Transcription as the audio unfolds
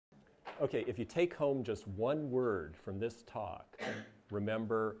Okay, if you take home just one word from this talk,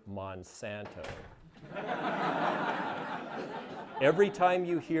 remember Monsanto. Every time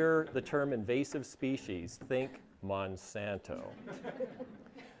you hear the term invasive species, think Monsanto.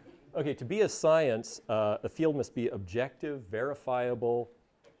 Okay, to be a science, a field must be objective, verifiable,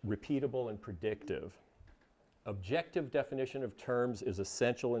 repeatable, and predictive. Objective definition of terms is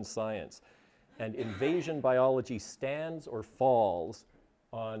essential in science, and invasion biology stands or falls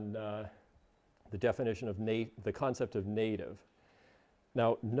on the definition of the concept of native.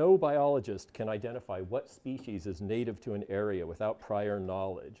 Now, no biologist can identify what species is native to an area without prior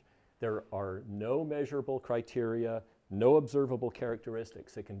knowledge. There are no measurable criteria, no observable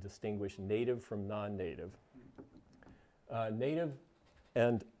characteristics that can distinguish native from non-native. Native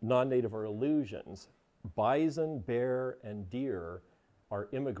and non-native are illusions. Bison, bear, and deer are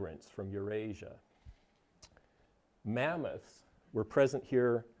immigrants from Eurasia. Mammoths were present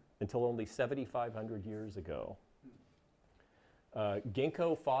here until only 7,500 years ago.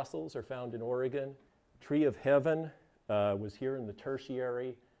 Ginkgo fossils are found in Oregon. Tree of Heaven was here in the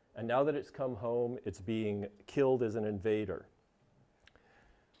Tertiary, and now that it's come home, it's being killed as an invader.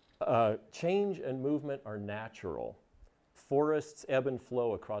 Change and movement are natural. Forests ebb and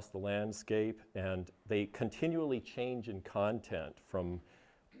flow across the landscape, and they continually change in content from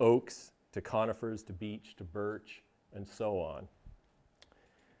oaks to conifers to beech to birch and so on.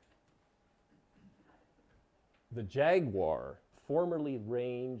 The jaguar formerly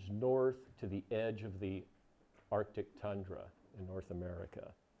ranged north to the edge of the Arctic tundra in North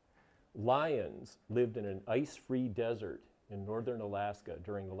America. Lions lived in an ice-free desert in northern Alaska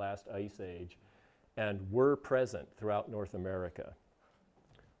during the last ice age and were present throughout North America.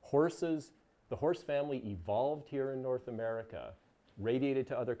 Horses, the horse family evolved here in North America, radiated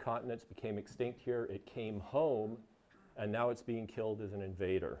to other continents, became extinct here, it came home, and now it's being killed as an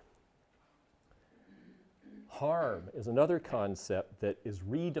invader. Harm is another concept that is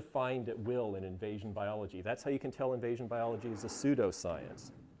redefined at will in invasion biology. That's how you can tell invasion biology is a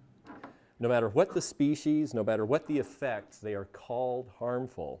pseudoscience. No matter what the species, no matter what the effects, they are called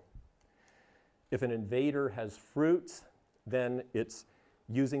harmful. If an invader has fruits, then it's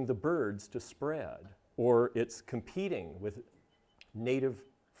using the birds to spread, or it's competing with native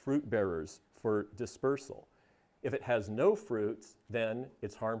fruit bearers for dispersal. If it has no fruits, then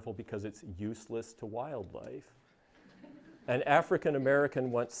it's harmful because it's useless to wildlife. An African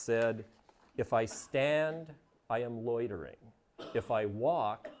American once said, "If I stand, I am loitering. If I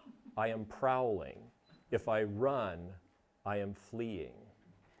walk, I am prowling. If I run, I am fleeing."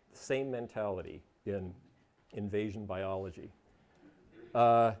 Same mentality in invasion biology.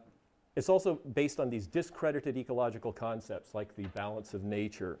 It's also based on these discredited ecological concepts like the balance of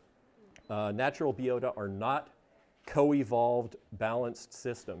nature. Natural biota are not co-evolved, balanced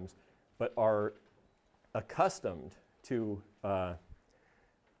systems, but are accustomed to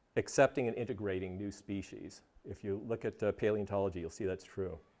accepting and integrating new species. If you look at paleontology, you'll see that's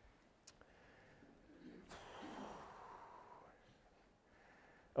true.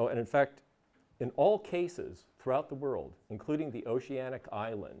 Oh, and in fact, in all cases throughout the world, including the oceanic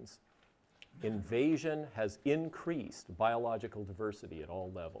islands, invasion has increased biological diversity at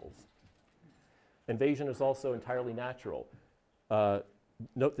all levels. Invasion is also entirely natural.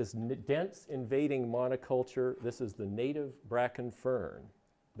 Note this dense invading monoculture. This is the native bracken fern.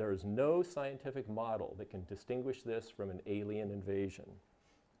 There is no scientific model that can distinguish this from an alien invasion.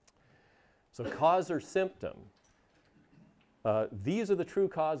 So cause or symptom. These are the true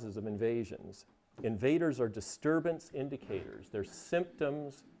causes of invasions. Invaders are disturbance indicators. They're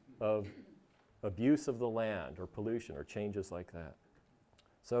symptoms of abuse of the land or pollution or changes like that.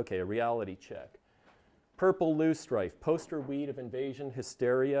 So, okay, a reality check. Purple loosestrife, poster weed of invasion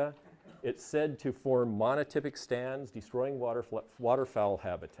hysteria. It's said to form monotypic stands, destroying waterfowl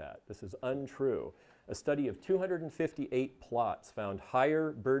habitat. This is untrue. A study of 258 plots found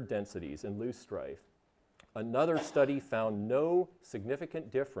higher bird densities in loosestrife. Another study found no significant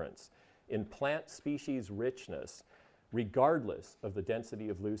difference in plant species richness, regardless of the density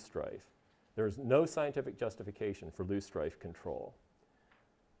of loosestrife. There is no scientific justification for loosestrife control.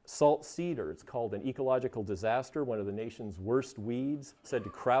 Salt cedar, it's called an ecological disaster, one of the nation's worst weeds, said to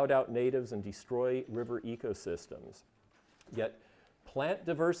crowd out natives and destroy river ecosystems. Yet plant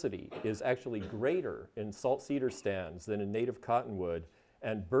diversity is actually greater in salt cedar stands than in native cottonwood,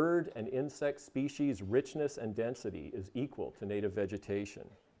 and bird and insect species richness and density is equal to native vegetation.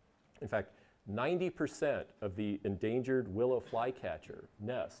 In fact, 90% of the endangered willow flycatcher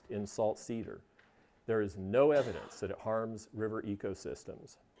nest in salt cedar. There is no evidence that it harms river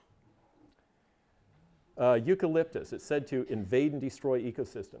ecosystems. Eucalyptus, it's said to invade and destroy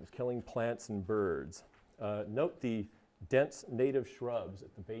ecosystems, killing plants and birds. Note the dense native shrubs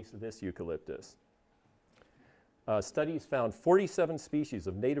at the base of this eucalyptus. Studies found 47 species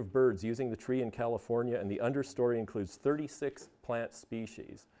of native birds using the tree in California, and the understory includes 36 plant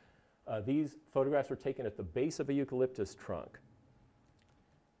species. These photographs were taken at the base of a eucalyptus trunk.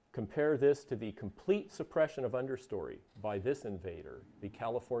 Compare this to the complete suppression of understory by this invader, the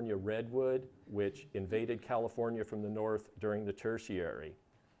California redwood, which invaded California from the north during the Tertiary.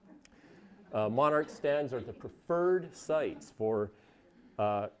 Monarch stands are the preferred sites for,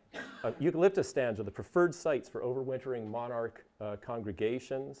 eucalyptus stands are the preferred sites for overwintering monarch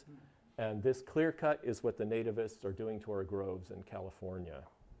congregations, and this clear cut is what the nativists are doing to our groves in California.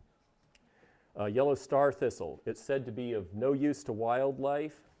 Yellow star thistle, it's said to be of no use to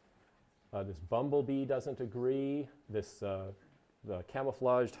wildlife. This bumblebee doesn't agree. The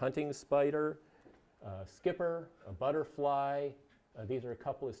camouflaged hunting spider, skipper, a butterfly. These are a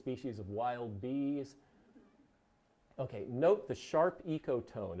couple of species of wild bees. Okay, note the sharp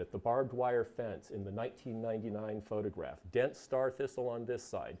ecotone at the barbed wire fence in the 1999 photograph. Dense star thistle on this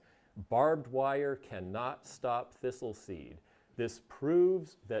side. Barbed wire cannot stop thistle seed. This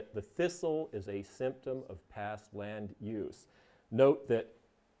proves that the thistle is a symptom of past land use. Note that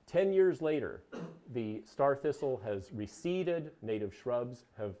 10 years later, the star thistle has receded, native shrubs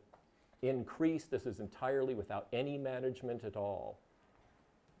have increased. This is entirely without any management at all.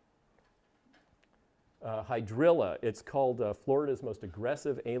 Hydrilla, it's called Florida's most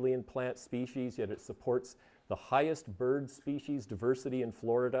aggressive alien plant species, yet it supports the highest bird species diversity in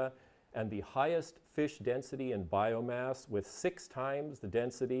Florida and the highest fish density and biomass, with 6 times the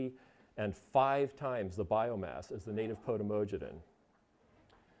density and 5 times the biomass as the native Potamogidon.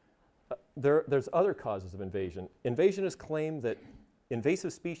 There's other causes of invasion. Invasionists claim that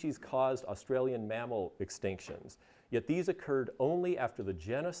invasive species caused Australian mammal extinctions, yet these occurred only after the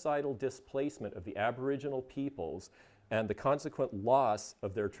genocidal displacement of the Aboriginal peoples and the consequent loss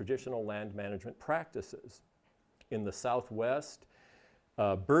of their traditional land management practices. In the Southwest,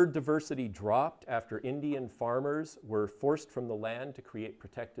 bird diversity dropped after Indian farmers were forced from the land to create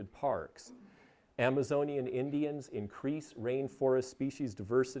protected parks. Amazonian Indians increase rainforest species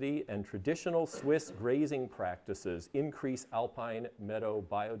diversity, and traditional Swiss grazing practices increase alpine meadow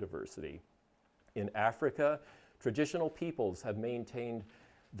biodiversity. In Africa, traditional peoples have maintained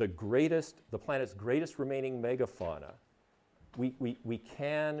the planet's greatest remaining megafauna. We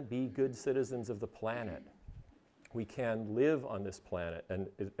can be good citizens of the planet. We can live on this planet, and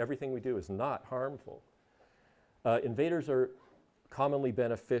everything we do is not harmful. Invaders are commonly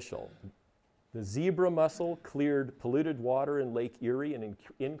beneficial. The zebra mussel cleared polluted water in Lake Erie and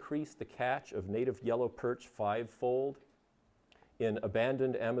increased the catch of native yellow perch 5-fold. In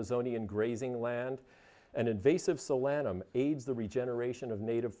abandoned Amazonian grazing land, an invasive solanum aids the regeneration of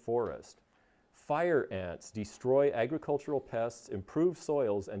native forest. Fire ants destroy agricultural pests, improve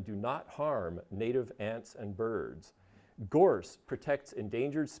soils, and do not harm native ants and birds. Gorse protects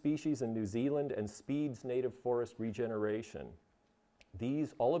endangered species in New Zealand and speeds native forest regeneration.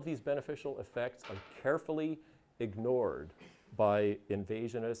 All of these beneficial effects are carefully ignored by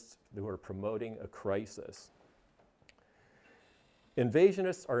invasionists who are promoting a crisis.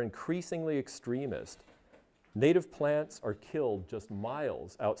 Invasionists are increasingly extremist. Native plants are killed just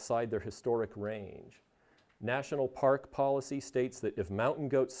miles outside their historic range. National park policy states that if mountain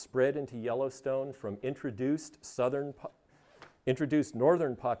goats spread into Yellowstone from introduced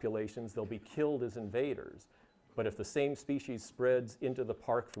northern populations, they'll be killed as invaders. But if the same species spreads into the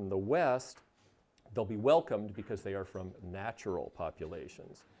park from the west, they'll be welcomed because they are from natural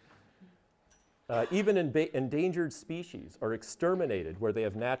populations. Even endangered species are exterminated where they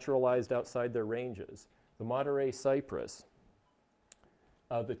have naturalized outside their ranges. The Monterey cypress.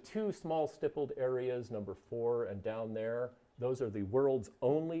 The 2 small stippled areas, number 4 and down there, those are the world's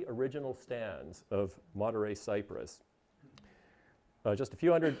only original stands of Monterey cypress. Just a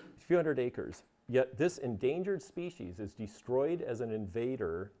few hundred acres. Yet this endangered species is destroyed as an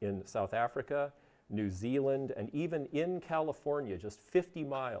invader in South Africa, New Zealand, and even in California, just 50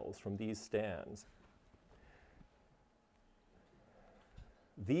 miles from these stands.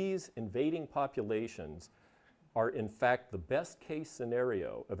 These invading populations are in fact the best case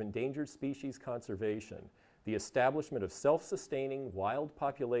scenario of endangered species conservation, the establishment of self-sustaining wild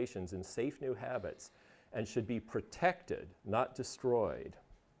populations in safe new habits, and should be protected, not destroyed.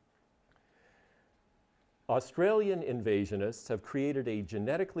 Australian invasionists have created a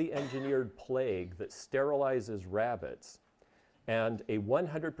genetically engineered plague that sterilizes rabbits and a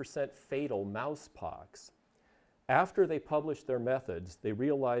 100% fatal mouse pox. After they published their methods, they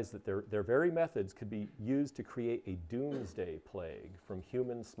realized that their very methods could be used to create a doomsday plague from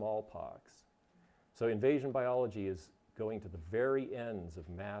human smallpox. So invasion biology is going to the very ends of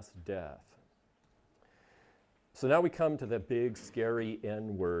mass death. So now we come to the big, scary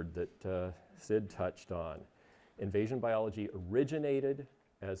N word that Sid touched on. Invasion biology originated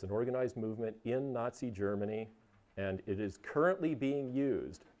as an organized movement in Nazi Germany, and it is currently being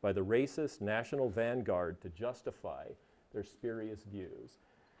used by the racist national vanguard to justify their spurious views.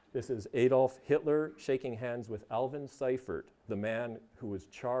 This is Adolf Hitler shaking hands with Alvin Seifert, the man who was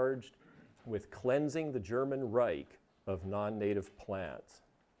charged with cleansing the German Reich of non-native plants.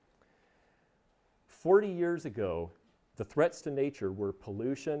 40 years ago, the threats to nature were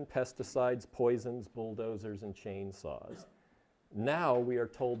pollution, pesticides, poisons, bulldozers, and chainsaws. Now we are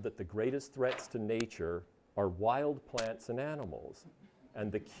told that the greatest threats to nature are wild plants and animals. And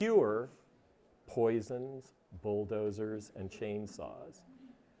the cure, poisons, bulldozers, and chainsaws.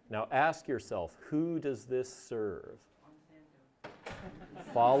 Now ask yourself, who does this serve?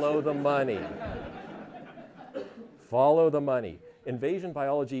 Follow the money. Follow the money. Invasion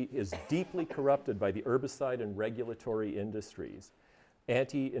biology is deeply corrupted by the herbicide and regulatory industries.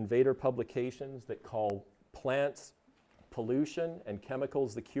 Anti-invader publications that call plants pollution and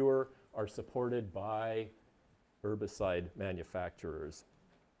chemicals the cure are supported by herbicide manufacturers.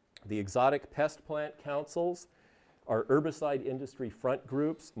 The exotic pest plant councils are herbicide industry front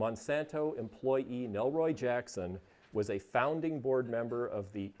groups. Monsanto employee Nelroy Jackson was a founding board member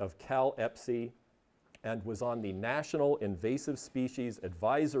of Cal EPSI and was on the National Invasive Species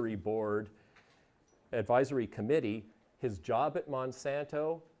Advisory Committee. His job at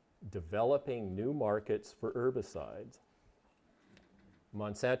Monsanto, developing new markets for herbicides.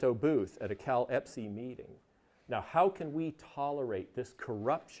 Monsanto booth at a Cal EPSI meeting. Now, how can we tolerate this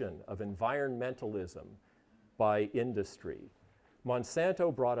corruption of environmentalism by industry?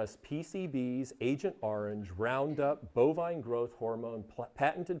 Monsanto brought us PCBs, Agent Orange, Roundup, bovine growth hormone,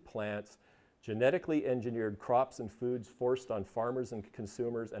 patented plants, genetically engineered crops and foods forced on farmers and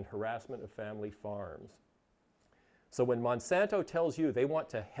consumers, and harassment of family farms. So when Monsanto tells you they want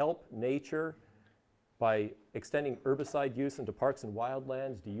to help nature by extending herbicide use into parks and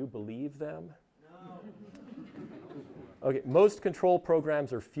wildlands, do you believe them? No. Okay, most control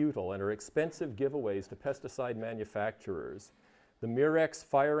programs are futile and are expensive giveaways to pesticide manufacturers. The Murex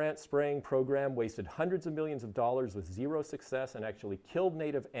fire ant spraying program wasted hundreds of millions of dollars with zero success and actually killed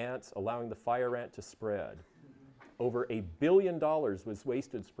native ants, allowing the fire ant to spread. Over $1 billion was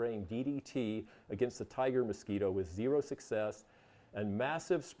wasted spraying DDT against the tiger mosquito with zero success, and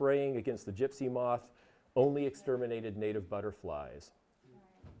massive spraying against the gypsy moth only exterminated native butterflies.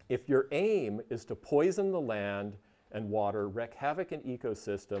 If your aim is to poison the land and water, wreak havoc in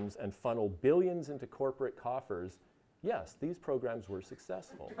ecosystems, and funnel billions into corporate coffers, yes, these programs were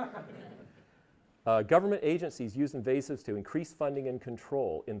successful. Government agencies use invasives to increase funding and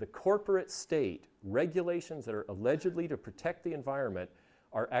control. In the corporate state, regulations that are allegedly to protect the environment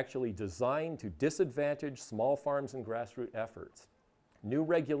are actually designed to disadvantage small farms and grassroots efforts. New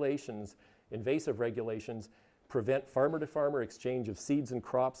regulations, invasive regulations, prevent farmer-to-farmer exchange of seeds and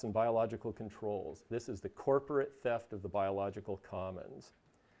crops and biological controls. This is the corporate theft of the biological commons.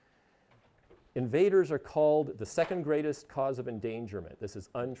 Invaders are called the second greatest cause of endangerment. This is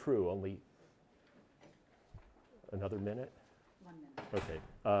untrue. Only another minute? 1 minute.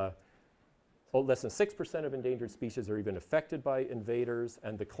 Okay. Less than 6% of endangered species are even affected by invaders,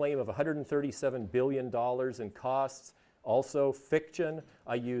 and the claim of $137 billion in costs, also fiction.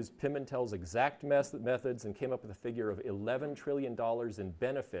 I used Pimentel's exact methods and came up with a figure of $11 trillion in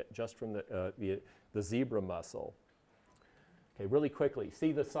benefit just from the zebra mussel. Okay, really quickly,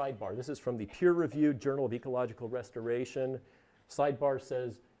 see the sidebar. This is from the peer-reviewed Journal of Ecological Restoration. Sidebar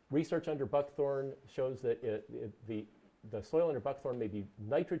says, research under buckthorn shows that the soil under buckthorn may be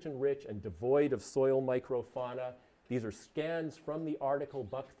nitrogen-rich and devoid of soil microfauna. These are scans from the article.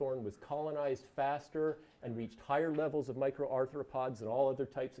 Buckthorn was colonized faster and reached higher levels of microarthropods than all other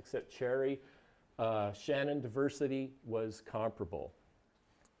types except cherry. Shannon diversity was comparable.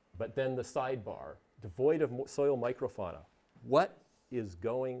 But then the sidebar, devoid of soil microfauna. What is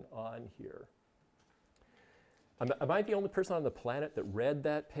going on here? Am I the only person on the planet that read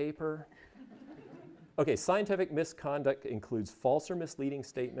that paper? Okay, scientific misconduct includes false or misleading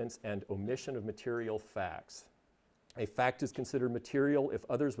statements and omission of material facts. A fact is considered material if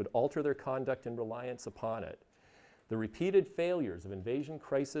others would alter their conduct in reliance upon it. The repeated failures of invasion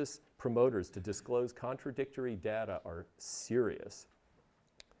crisis promoters to disclose contradictory data are serious.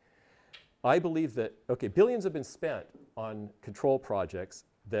 I believe that, okay, billions have been spent on control projects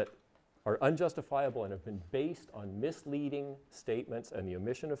that are unjustifiable and have been based on misleading statements and the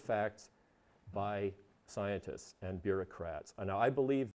omission of facts by scientists and bureaucrats. And I believe